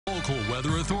Local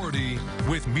Weather Authority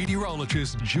with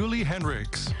meteorologist Julie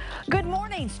Henricks. Good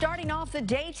morning. Starting off the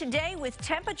day today with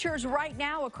temperatures right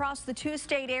now across the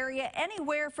two-state area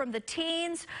anywhere from the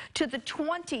teens to the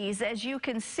 20s. As you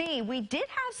can see, we did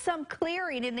have some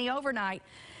clearing in the overnight.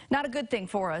 Not a good thing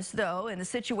for us, though, in the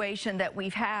situation that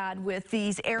we've had with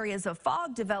these areas of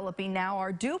fog developing now.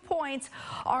 Our dew points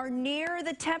are near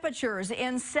the temperatures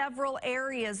in several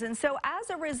areas, and so as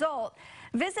a result,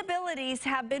 visibilities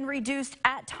have been reduced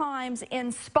at times in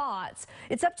spots.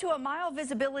 It's up to a mile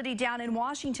visibility down in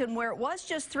Washington, where it was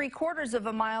just 3/4 of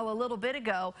a mile a little bit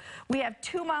ago. We have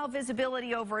 2-mile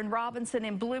visibility over in Robinson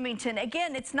and Bloomington.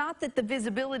 Again, it's not that the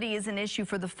visibility is an issue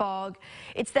for the fog.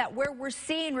 It's that where we're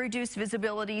seeing reduced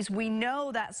visibilities, we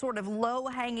know that sort of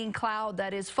low-hanging cloud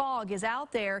that is fog is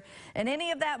out there, and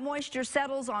any of that moisture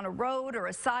settles on a road or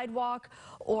a sidewalk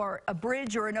or a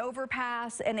bridge or an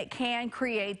overpass, and it can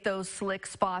create those slick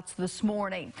spots this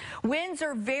morning. Winds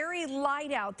are very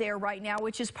light out there right now,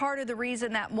 which is part of the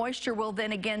reason that moisture will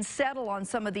then again settle on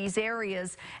some of these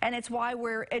areas, and it's why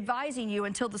we're advising you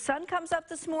until the sun comes up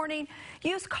this morning,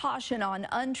 use caution on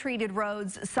untreated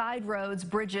roads, side roads,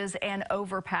 bridges, and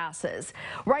overpasses.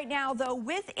 Right now, though,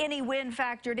 with any wind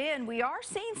factored in, we are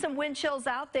seeing some wind chills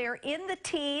out there in the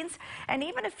teens and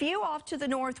even a few off to the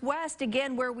northwest,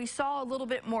 again, where we saw a little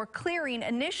bit more clearing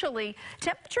initially.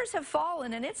 Temperatures have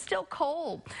fallen and it's still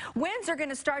cold. Winds are going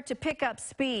to start to pick up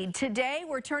speed. Today,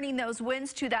 we're turning those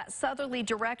winds to that southerly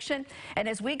direction, and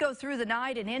as we go through the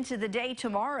night and into the day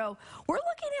tomorrow, we're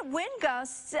looking at wind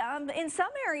gusts in some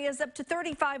areas up to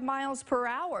 35 miles per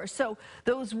hour. So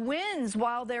those winds,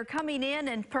 while they're coming in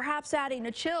and perhaps adding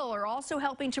a chill, are also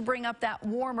helping to bring up that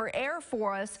warmer air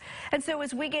for us. And so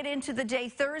as we get into the day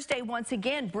Thursday, once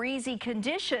again, breezy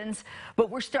conditions, but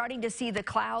we're starting to see the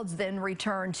clouds then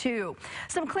return too.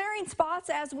 Some clearing spots,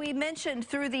 as we mentioned,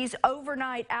 through these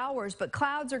overnight hours, but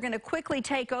clouds are going to quickly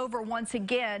take over once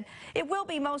again. It will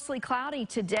be mostly cloudy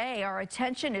today. Our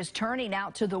attention is turning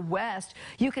out to the west.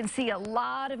 You can see a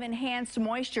lot of enhanced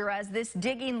moisture as this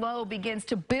digging low begins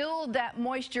to build that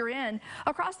moisture in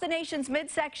across the nation's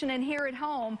midsection and here at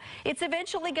home. It's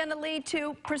eventually going to lead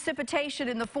to precipitation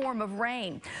in the form of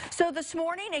rain. So this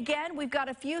morning, again, we've got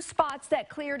a few spots that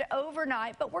cleared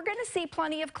overnight, but we're going to see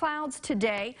plenty of clouds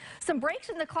today. Some breaks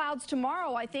in the clouds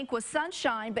tomorrow, I think, with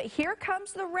sunshine, but here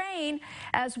comes the rain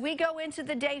as we go into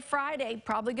the day Friday.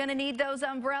 Probably going to need those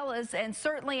umbrellas, and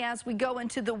certainly as we go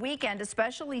into the weekend,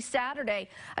 especially Saturday,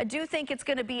 I do think it's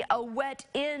going to be a wet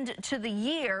end to the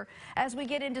year. As we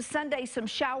get into Sunday, some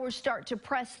showers start to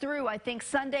press through. I think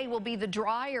Sunday will be the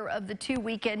drier of the 2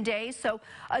 weekend days, so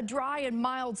a dry and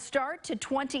mild start to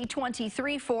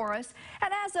 2023 for us.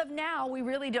 And as of now, we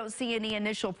really don't see any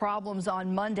initial problems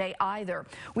on Monday either.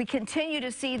 We continue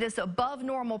to see this above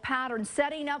normal pattern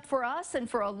setting up for us and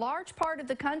for a large part of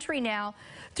the country now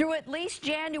through at least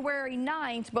January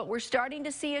 9th, but we're starting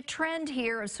to see a trend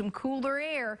here of some cooler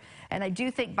air, and I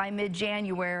do think by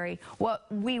mid-January what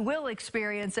we will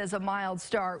experience as a mild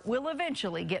start will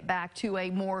eventually get back to a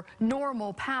more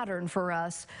normal pattern for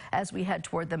us as we head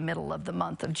toward the middle of the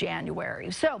month of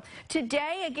January. So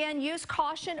today, again, use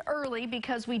caution early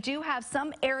because we do have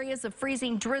some areas of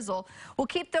freezing drizzle. We'll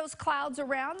keep those clouds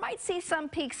around, might see some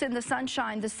peaks in the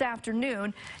sunshine this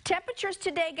afternoon. Temperatures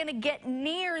today going to get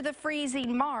near the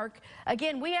freezing mark.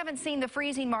 Again, we haven't seen the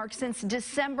freezing mark since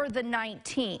December the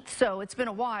 19th, so it's been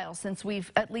a while since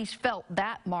we've at least felt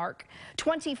that mark.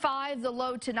 25 the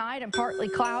low tonight and partly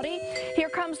cloudy. Here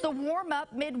comes the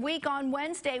warm-up midweek on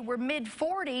Wednesday. We're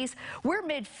mid-40s. We're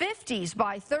mid-50s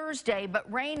by Thursday,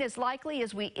 but rain is likely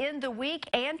as we end the week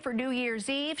and for New Year's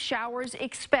Eve. Showers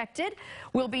expected.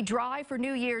 We'll be dry for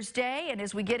New Year's Day, and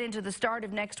as we get into the start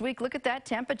of next week, look at that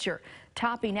temperature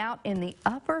topping out in the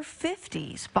upper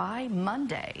 50s by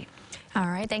Monday. All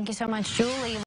right, thank you so much, Julie.